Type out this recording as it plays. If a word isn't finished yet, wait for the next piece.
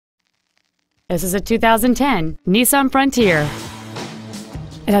This is a 2010 Nissan Frontier.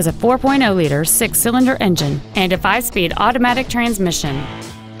 It has a 4.0-liter six-cylinder engine and a 5-speed automatic transmission.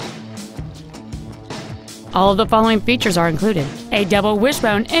 All of the following features are included: a double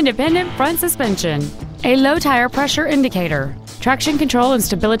wishbone independent front suspension, a low tire pressure indicator, traction control and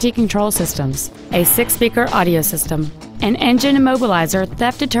stability control systems, a 6-speaker audio system, an engine immobilizer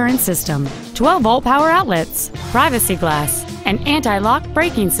theft deterrent system, 12-volt power outlets, privacy glass, an anti-lock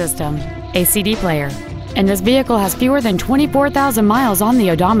braking system, a CD player, and this vehicle has fewer than 24,000 miles on the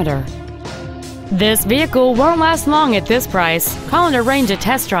odometer. This vehicle won't last long at this price. Call and arrange a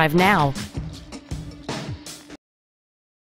test drive now.